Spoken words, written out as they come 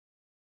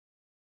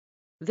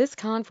This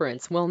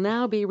conference will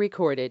now be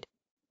recorded.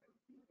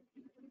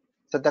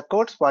 So the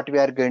codes what we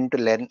are going to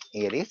learn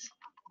here is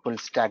full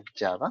stack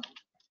Java,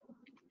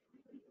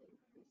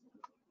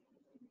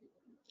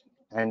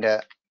 and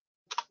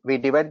we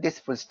divide this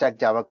full stack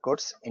Java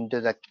codes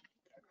into the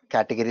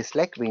categories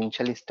like we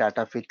initially start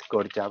off with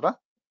core Java,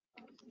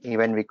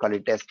 even we call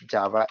it as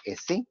Java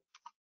SE.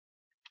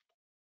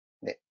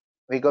 Then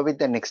we go with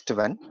the next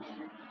one,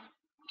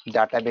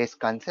 database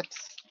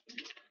concepts.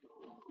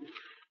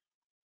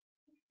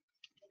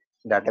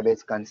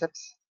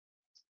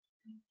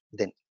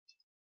 Then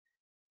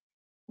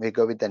we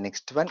go with the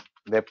next one,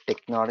 web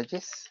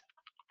technologies,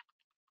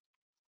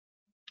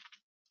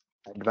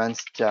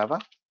 advanced Java,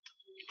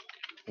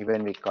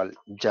 even we call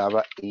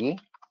Java EE.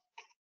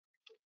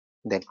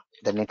 Then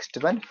the next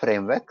one,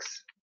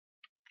 frameworks,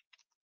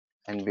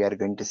 and we are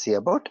going to see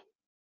about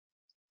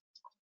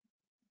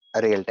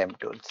real-time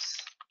tools.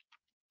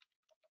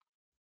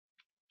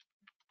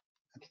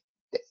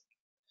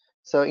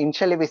 So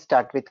initially we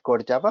start with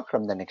core Java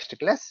from the next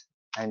class,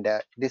 and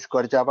this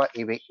core Java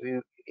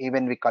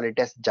even we call it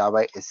as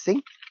Java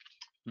SE.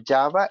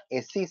 Java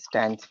SE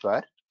stands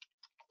for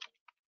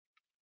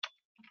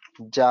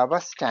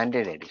Java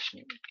Standard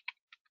Edition.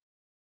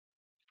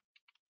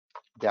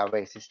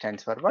 Java SE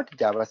stands for what?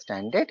 Java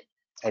Standard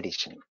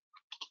Edition.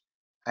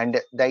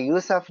 And the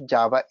use of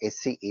Java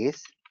SE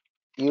is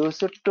used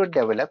to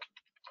develop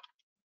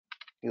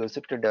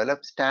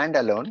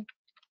standalone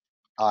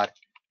or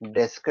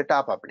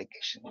desktop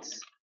applications.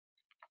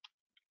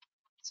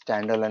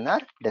 Standalone or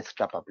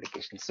desktop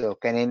applications. So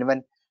can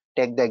anyone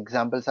take the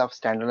examples of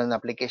standalone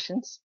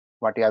applications?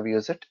 What you have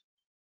used it?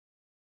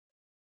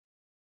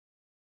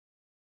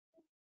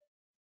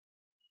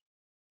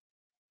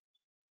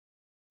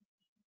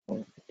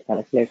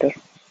 Calculator.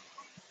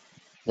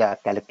 Yeah,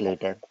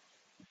 calculator.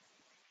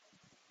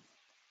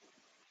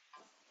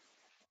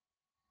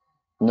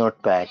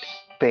 Notepad,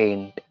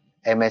 Paint,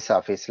 MS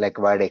Office like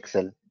Word,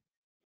 Excel.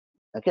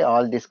 Okay,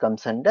 all this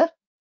comes under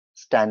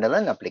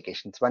standalone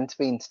applications. Once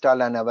we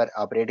install on our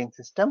operating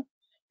system,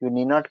 you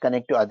need not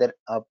connect to other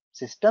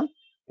system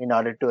in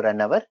order to run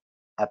our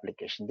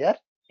application. They are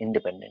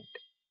independent.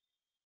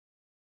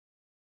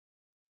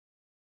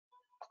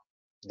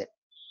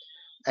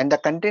 And the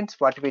contents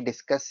what we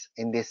discuss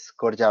in this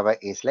core Java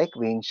is like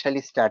we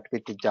initially start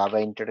with the Java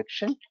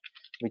introduction,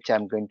 which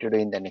I'm going to do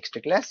in the next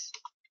class.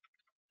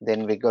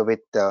 Then we go with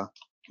the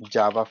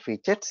Java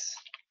features.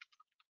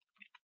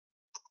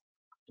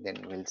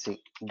 Then we'll see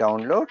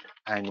download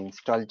and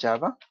install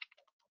Java.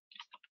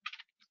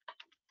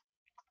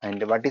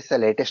 And what is the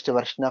latest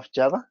version of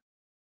Java?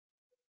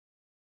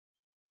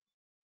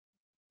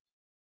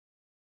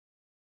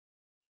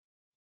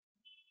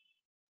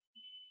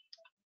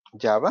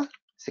 Java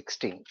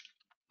 16.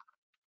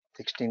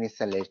 16 is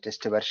the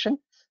latest version.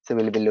 So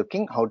we'll be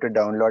looking how to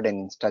download and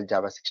install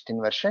Java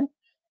 16 version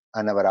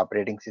on our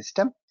operating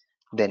system.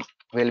 Then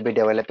we'll be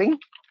developing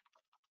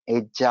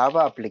a Java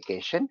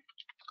application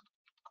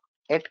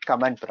at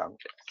command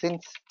prompt.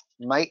 Since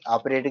my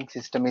operating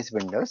system is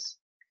Windows,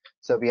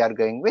 so we are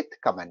going with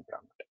command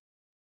prompt.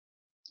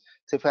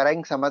 So if you are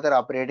running some other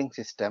operating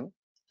system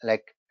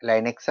like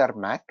Linux or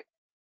Mac,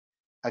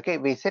 okay,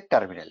 we set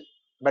terminal,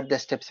 but the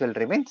steps will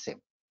remain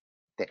same.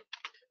 Then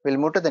we'll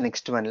move to the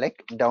next one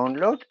like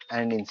download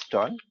and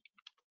install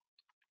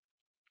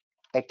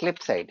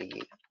Eclipse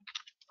IDE.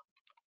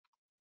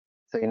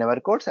 So in our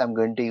codes, I'm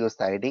going to use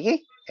the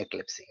IDE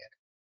Eclipse here.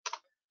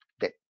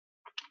 Then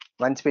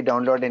once we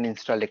download and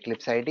install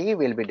Eclipse IDE,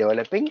 we'll be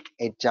developing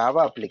a Java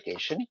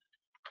application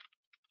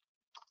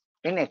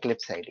in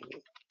Eclipse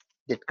IDE.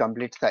 It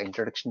completes the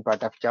introduction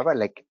part of Java,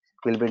 like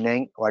we'll be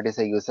knowing what is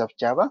the use of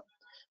Java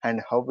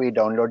and how we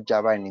download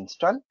Java and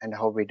install and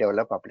how we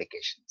develop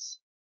applications.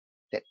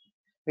 Then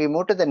we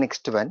move to the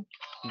next one,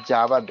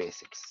 Java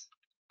basics.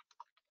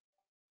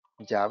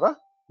 Java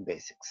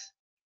basics.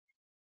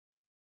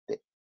 Then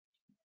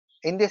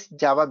in this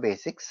Java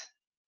basics,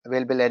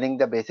 we'll be learning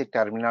the basic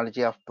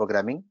terminology of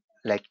programming,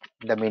 like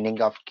the meaning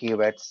of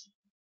keywords,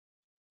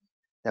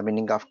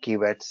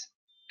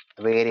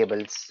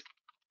 variables,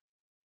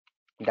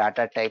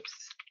 data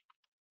types,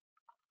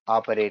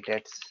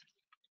 operators,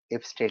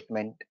 if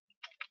statement,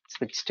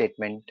 switch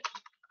statement,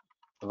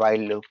 while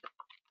loop,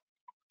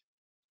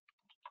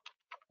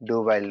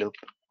 do while loop,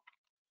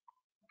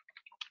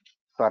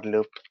 for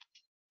loop,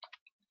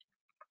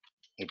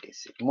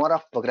 etc. More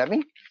of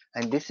programming,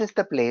 and this is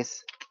the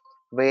place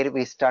where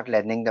we start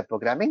learning the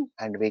programming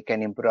and we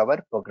can improve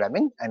our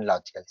programming and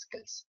logical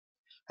skills.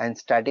 And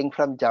starting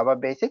from Java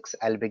basics,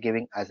 I'll be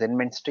giving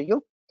assignments to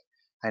you.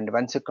 And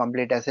once you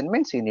complete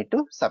assignments, you need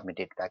to submit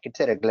it back.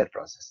 It's a regular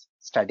process,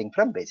 starting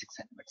from basic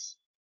assignments.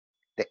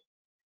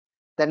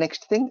 The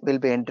next thing we'll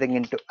be entering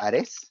into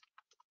arrays.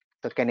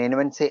 So can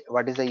anyone say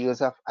what is the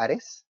use of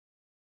arrays?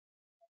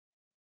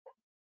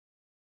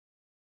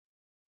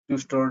 To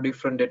store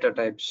different data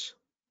types.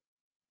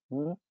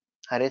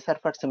 Arrays are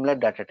for similar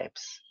data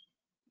types.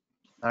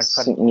 Not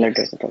for similar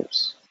data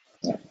types.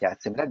 Yeah,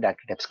 similar data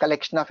types,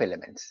 collection of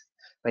elements.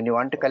 When you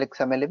want to collect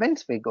some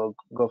elements, we go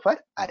for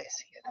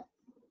arrays here.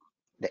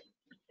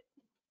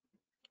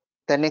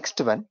 The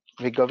next one,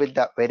 we go with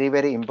the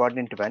very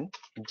important one,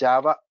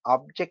 Java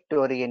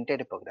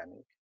object-oriented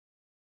programming.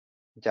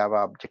 Java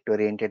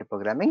object-oriented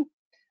programming,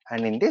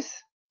 and in this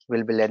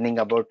we'll be learning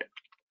about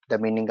the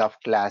meaning of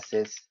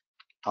classes,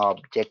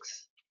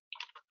 objects,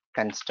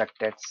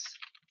 constructors.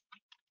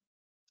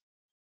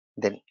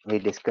 Then we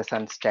discuss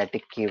on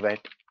static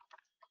keyword,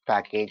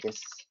 packages,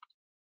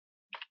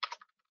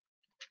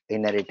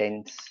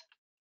 inheritance,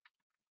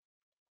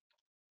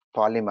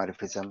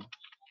 polymorphism.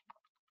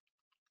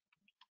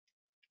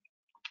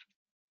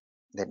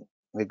 Then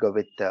we go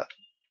with the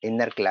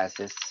inner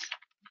classes,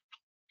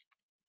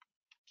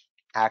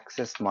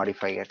 access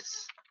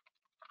modifiers,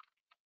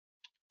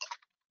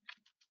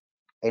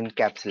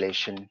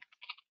 encapsulation,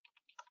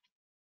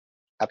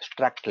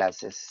 abstract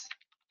classes,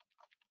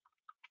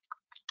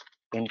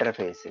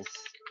 interfaces,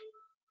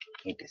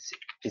 etc.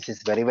 This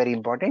is very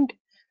important,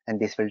 and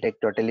this will take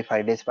totally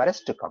 5 days for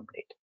us to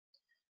complete.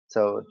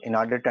 So in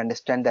order to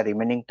understand the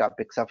remaining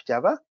topics of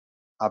Java,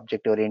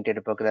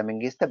 object-oriented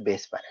programming is the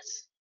base for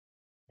us.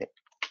 Then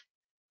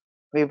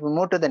we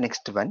move to the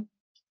next one,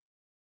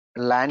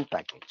 LAN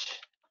package,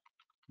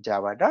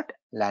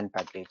 java.lan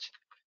package.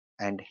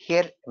 And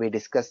here we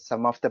discuss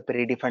some of the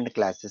predefined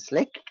classes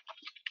like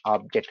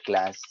object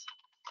class,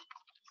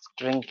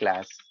 string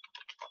class,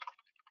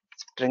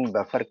 string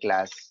buffer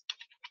class,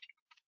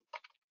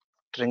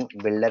 string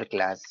builder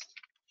class,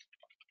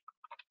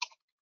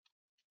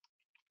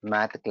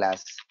 math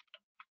class,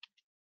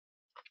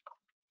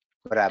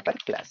 wrapper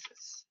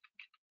classes.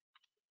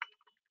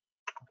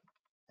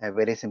 A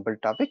very simple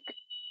topic.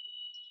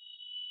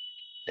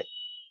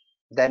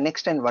 The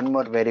next and one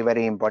more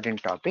very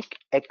important topic,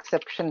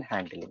 exception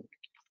handling.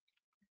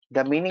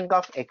 The meaning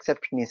of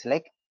exception is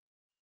like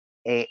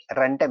a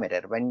runtime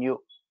error. When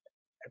you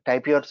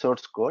type your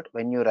source code,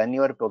 when you run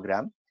your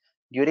program,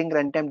 during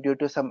runtime due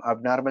to some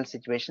abnormal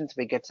situations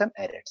we get some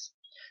errors.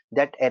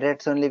 That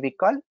errors only we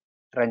call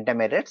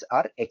runtime errors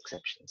or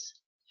exceptions.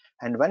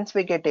 And once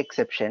we get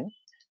exception,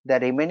 the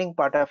remaining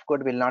part of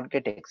code will not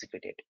get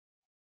executed.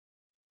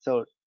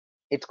 So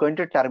it's going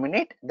to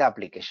terminate the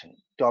application.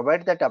 To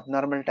avoid that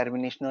abnormal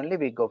termination only,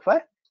 we go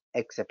for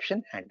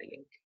exception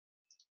handling.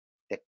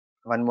 Then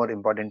one more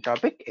important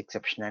topic,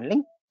 exception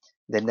handling.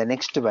 Then the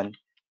next one,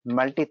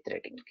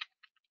 multi-threading.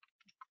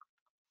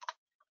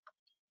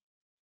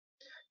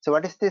 So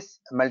what is this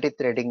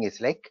multi-threading is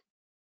like?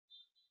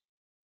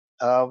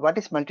 What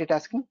is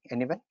multitasking?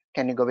 Anyone?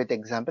 Can you go with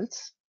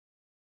examples?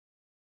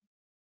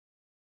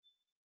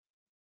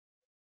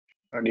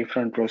 A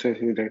different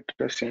processes at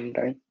the same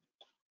time.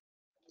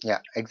 Yeah,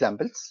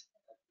 examples.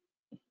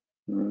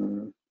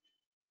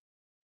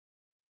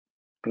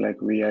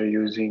 Like we are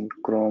using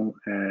Chrome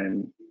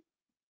and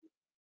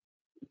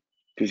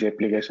this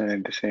application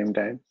at the same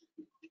time.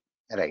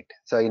 Right.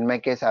 So in my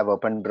case, I've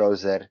opened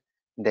browser,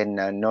 then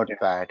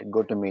Notepad,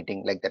 go to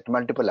meeting, like that,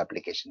 multiple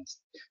applications,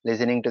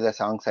 listening to the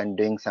songs and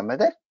doing some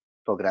other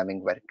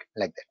programming work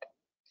like that.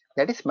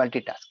 That is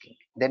multitasking.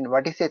 Then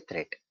what is a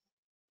thread?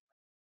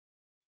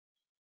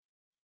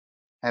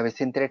 Have you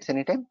seen threads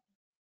anytime?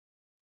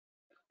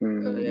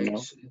 No.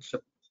 It's a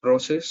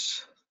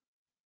process.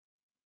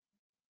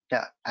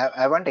 Yeah,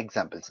 I want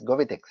examples. Go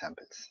with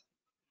examples.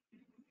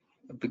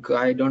 Because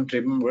I don't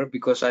remember,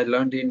 because I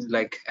learned in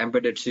like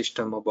embedded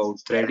system about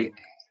threading.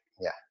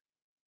 Right. Yeah.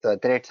 So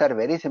threads are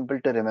very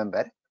simple to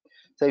remember.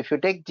 So if you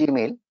take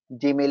Gmail,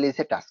 Gmail is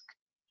a task.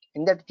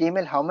 In that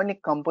Gmail, how many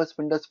compose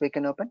windows we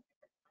can open?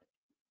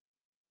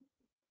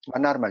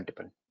 One or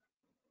multiple?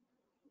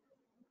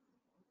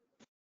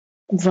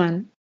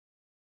 One.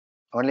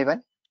 Only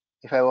one?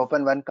 If I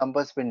open one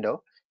compose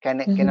window,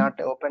 cannot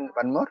open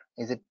one more?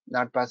 Is it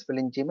not possible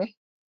in Gmail?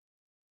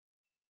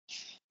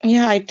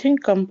 Yeah, I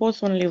think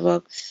compose only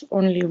works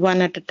only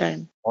one at a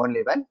time.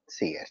 Only one?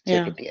 See here,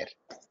 check it here.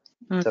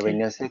 Okay. So when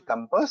you say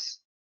compose,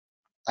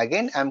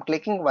 again I'm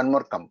clicking one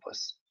more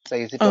compose. So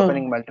is it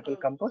opening multiple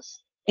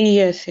compose?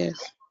 Yes.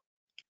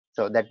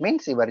 So that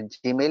means your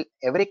Gmail,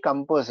 every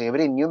compose,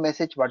 every new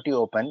message what you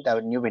open, the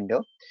new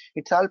window,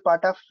 it's all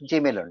part of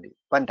Gmail only,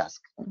 one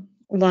task.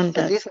 One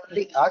So task. these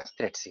only are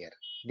threads here.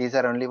 These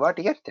are only what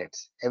here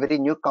threads. Every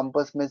new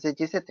compose message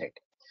is a thread.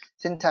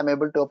 Since I'm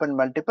able to open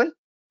multiple,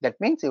 that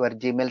means your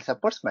Gmail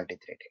supports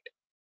multi-threaded.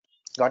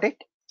 Got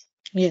it?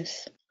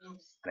 Yes.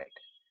 Right.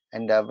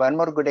 And one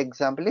more good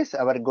example is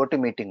our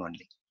GoToMeeting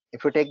only.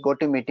 If you take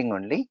GoToMeeting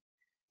only,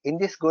 in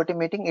this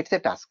GoToMeeting, it's a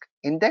task.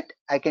 In that,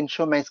 I can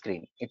show my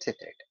screen. It's a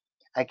thread.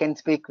 I can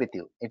speak with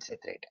you. It's a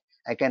thread.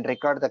 I can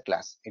record the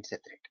class. It's a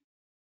thread.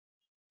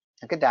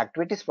 Okay, the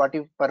activities what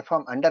you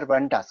perform under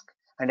one task,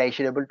 and I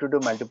should be able to do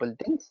multiple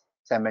things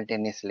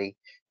simultaneously.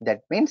 That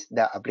means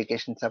the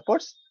application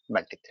supports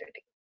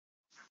multi-threading.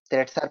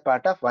 Threads are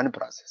part of one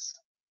process.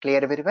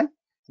 Clear everyone?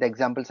 The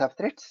examples of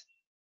threads?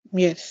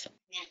 Yes.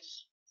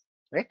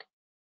 Right?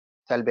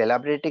 So I'll be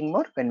elaborating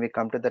more when we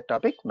come to the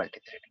topic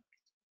multi-threading.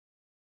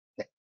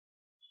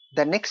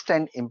 The next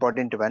and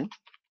important one,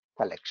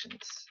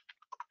 collections.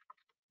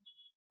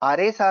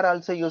 Arrays are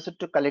also used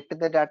to collect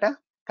the data.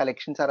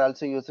 Collections are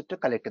also used to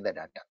collect the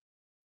data.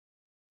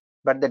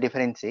 But the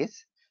difference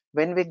is,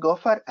 when we go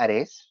for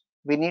arrays,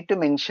 we need to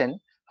mention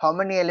how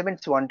many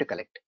elements you want to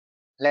collect.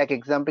 Like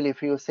example,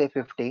 if you say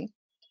 50,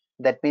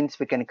 that means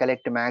we can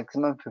collect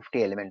maximum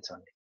 50 elements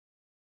only.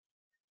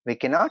 We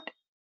cannot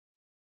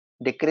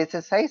decrease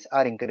the size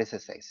or increase the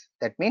size.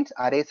 That means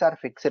arrays are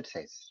fixed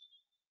size.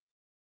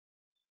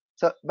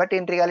 So, but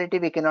in reality,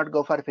 we cannot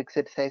go for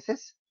fixed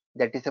sizes.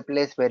 That is a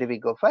place where we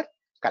go for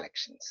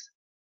collections.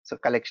 So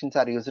collections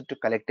are used to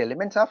collect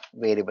elements of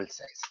variable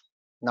size,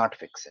 not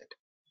fixed.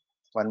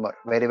 One more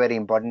very, very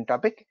important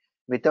topic.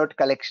 Without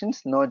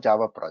collections, no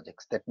Java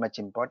projects. That much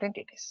important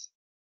it is.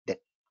 Then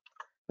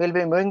we'll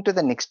be moving to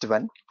the next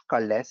one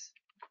called as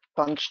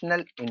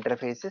functional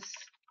interfaces,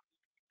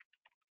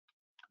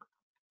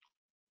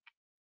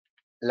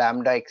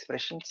 lambda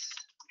expressions,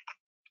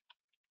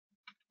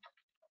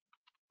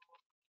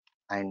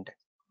 and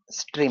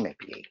stream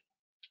API.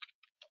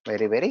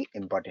 Very, very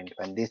important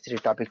one. These three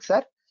topics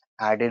are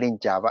added in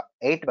Java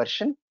 8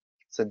 version.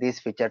 So these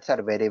features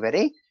are very,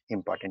 very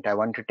important. I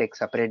want to take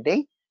separate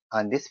day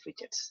on these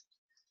features.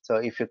 So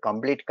if you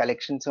complete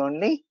collections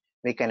only,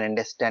 we can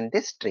understand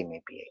this stream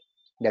API.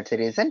 That's the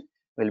reason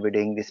we'll be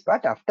doing this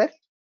part after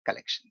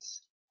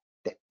collections.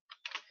 Then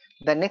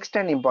the next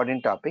and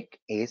important topic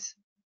is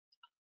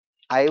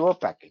IO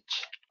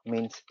package,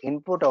 means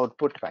input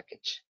output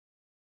package.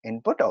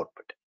 Input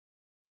output.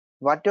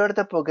 Whatever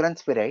the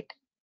programs we write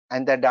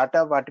and the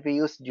data what we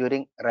use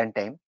during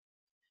runtime,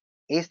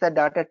 is the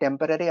data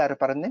temporary or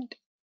permanent?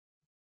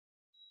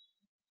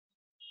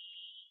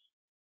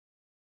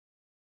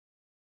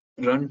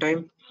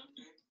 Runtime,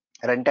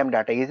 Runtime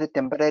data, is it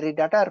temporary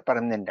data or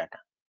permanent data?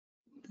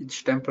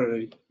 it's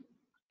temporary.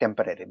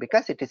 Temporary,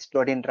 because it is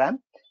stored in RAM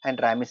and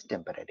RAM is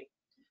temporary.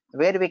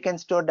 Where we can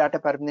store data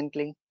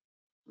permanently?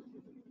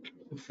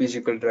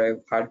 Physical drive,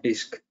 hard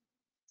disk.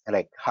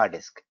 Like hard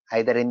disk,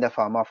 either in the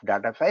form of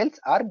data files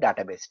or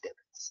database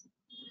tables.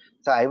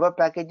 So IO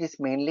package is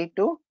mainly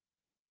to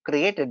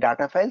create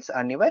data files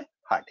on your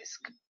hard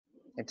disk.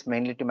 It's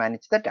mainly to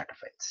manage the data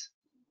files.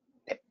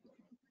 Okay.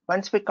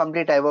 Once we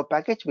complete IO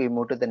package, we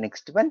move to the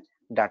next one,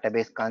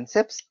 database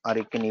concepts, or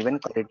you can even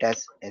call it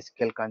as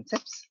SQL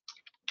concepts,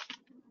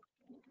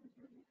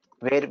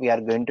 where we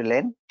are going to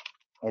learn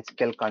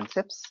SQL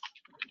concepts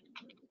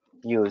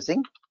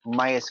using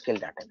MySQL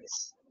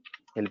database.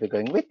 We'll be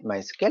going with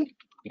MySQL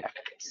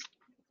database.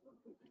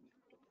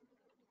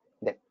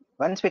 Then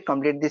once we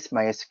complete this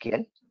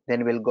MySQL,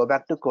 then we'll go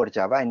back to core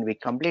Java and we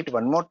complete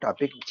one more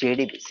topic,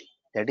 JDBC,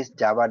 that is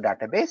Java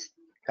database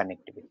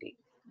connectivity.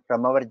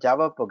 From our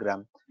Java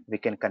program, we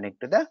can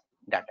connect to the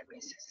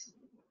databases.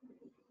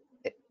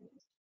 Then,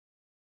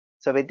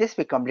 so with this,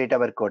 we complete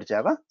our core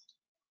Java.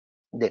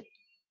 Then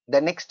the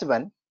next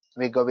one,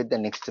 we go with the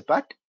next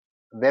part,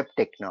 web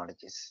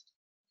technologies.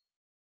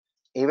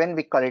 Even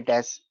we call it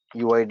as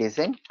UI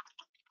design,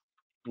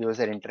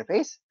 user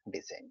interface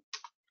design.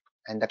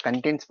 And the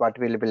contents what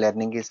we'll be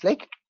learning is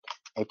like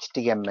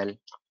HTML,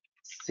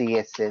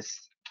 CSS,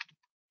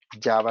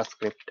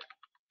 JavaScript,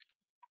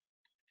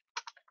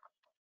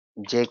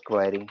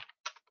 jQuery,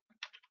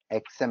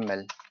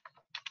 XML,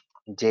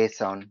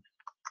 JSON,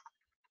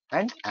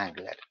 and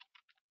Angular.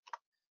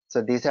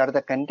 So these are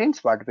the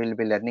contents what we'll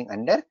be learning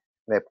under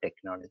web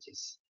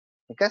technologies.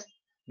 Because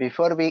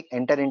before we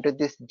enter into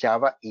this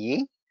Java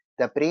EE,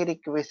 the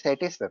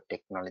prerequisite is web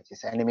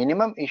technologies, and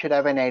minimum you should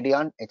have an idea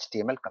on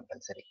HTML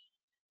compulsory.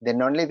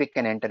 Then only we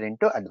can enter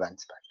into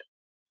advanced part.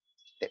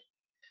 Then,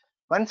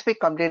 once we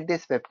complete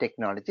this web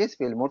technologies,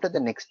 we'll move to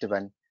the next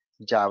one,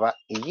 Java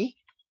EE.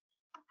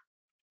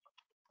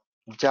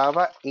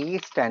 Java EE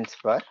stands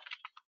for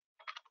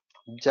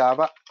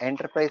Java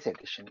Enterprise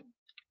Edition.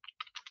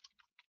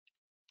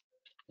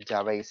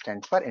 Java EE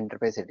stands for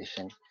Enterprise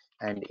Edition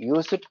and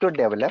use it to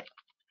develop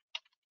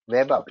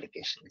web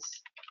applications.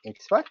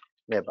 It's for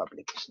web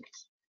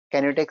applications.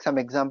 Can you take some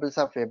examples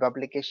of web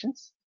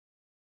applications?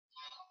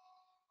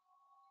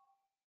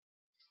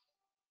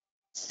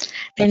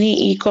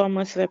 Any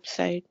e-commerce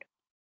website.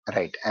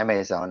 Right,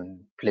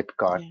 Amazon,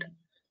 Flipkart,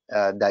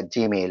 the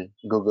Gmail,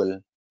 Google,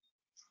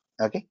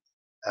 okay,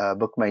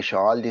 Book My Show,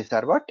 all these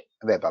are what?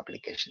 Web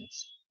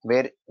applications,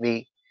 where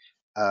we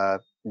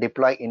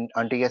deploy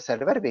onto a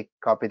server, we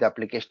copy the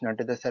application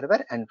onto the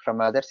server, and from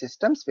other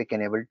systems we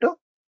can able to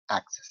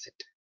access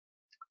it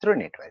through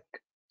network.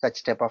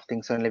 Such type of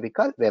things only we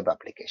call web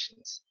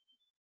applications.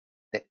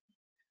 Then,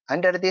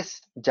 under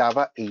this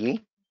Java EE,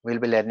 we'll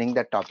be learning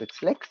the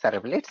topics like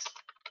servlets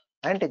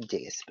and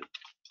JSP.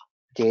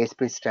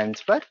 JSP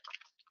stands for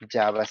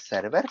Java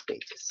Server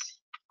Pages.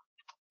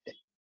 Then,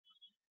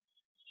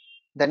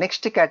 the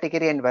next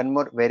category and one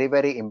more very,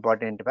 very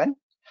important one,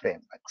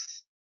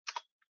 frameworks.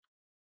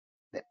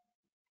 Then,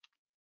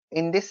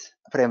 in this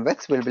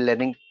frameworks, we'll be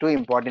learning two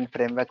important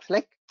frameworks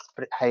like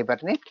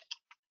Hibernate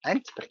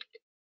and Spring.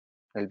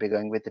 We'll be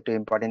going with the two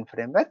important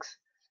frameworks,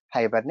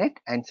 Hibernate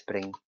and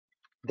Spring.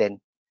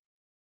 Then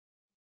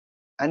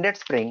under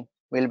Spring,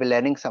 we'll be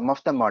learning some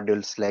of the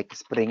modules like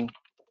Spring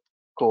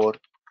Core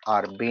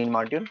or Bean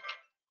module,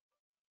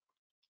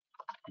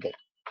 then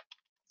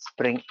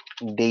Spring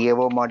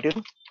DAO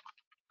module,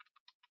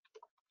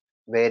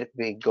 where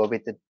we go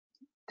with the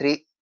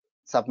three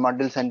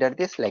submodules under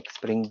this, like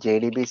Spring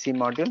JDBC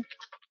module,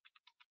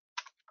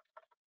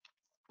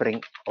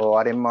 Spring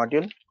ORM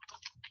module,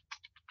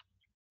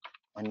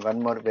 and one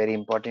more very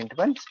important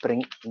one,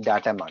 Spring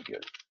Data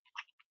module.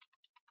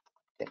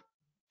 Then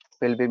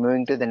we'll be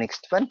moving to the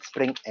next one,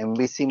 Spring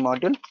MVC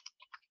module.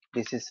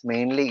 This is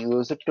mainly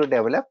used to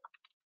develop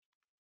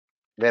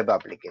web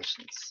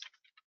applications.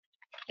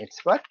 It's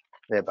for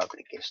web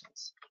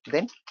applications.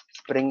 Then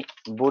Spring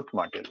Boot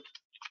module.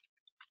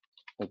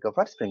 We go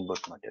for Spring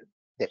Boot module.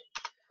 Then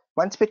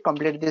once we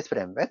complete these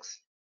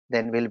frameworks,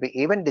 then we'll be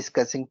even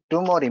discussing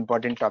two more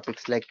important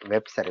topics like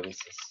web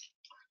services,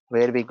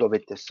 where we go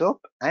with the SOAP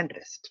and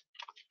REST.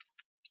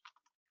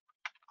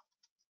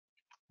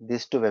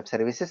 These two web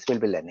services we'll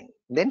be learning.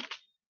 Then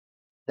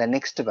the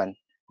next one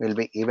will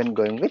be even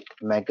going with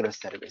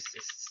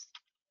microservices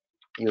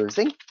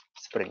using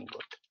Spring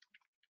Boot.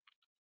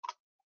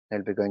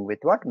 We'll be going with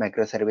what?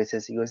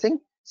 Microservices using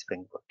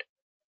Spring Boot.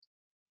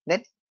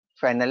 Then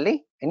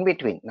finally, in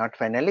between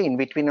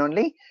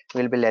only,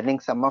 we'll be learning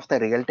some of the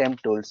real-time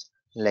tools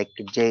like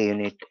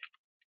JUnit,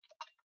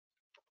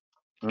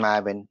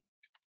 Maven,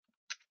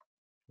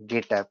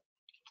 GitHub,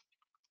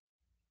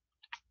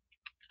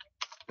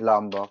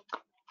 Lombok,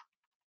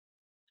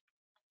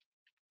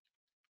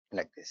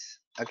 like this.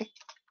 Okay.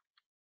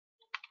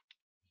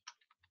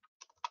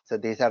 So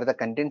these are the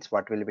contents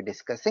what we'll be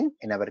discussing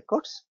in our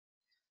course.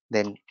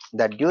 Then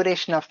the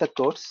duration of the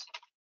course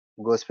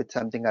goes with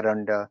something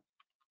around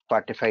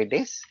 45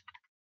 days.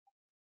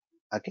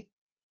 Okay.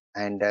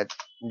 And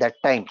the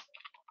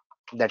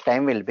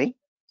time will be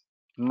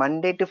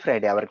Monday to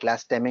Friday. Our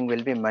class timing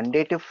will be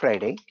Monday to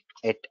Friday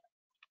at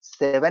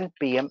 7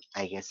 p.m.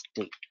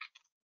 IST,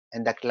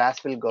 and the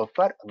class will go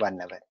for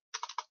 1 hour.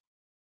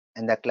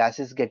 And the class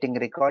is getting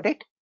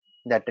recorded.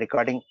 That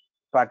recording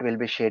part will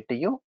be shared to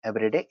you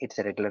every day. It's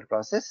a regular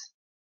process.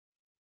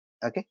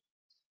 Okay.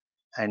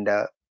 And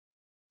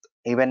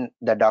even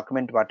the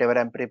document whatever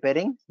I'm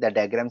preparing, the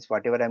diagrams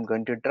whatever I'm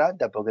going to draw,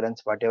 the programs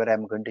whatever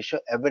I'm going to show,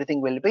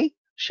 everything will be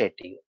shared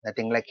to you.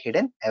 Nothing like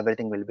hidden.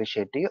 Everything will be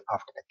shared to you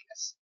after the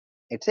class.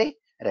 It's a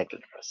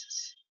regular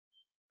process,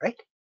 right?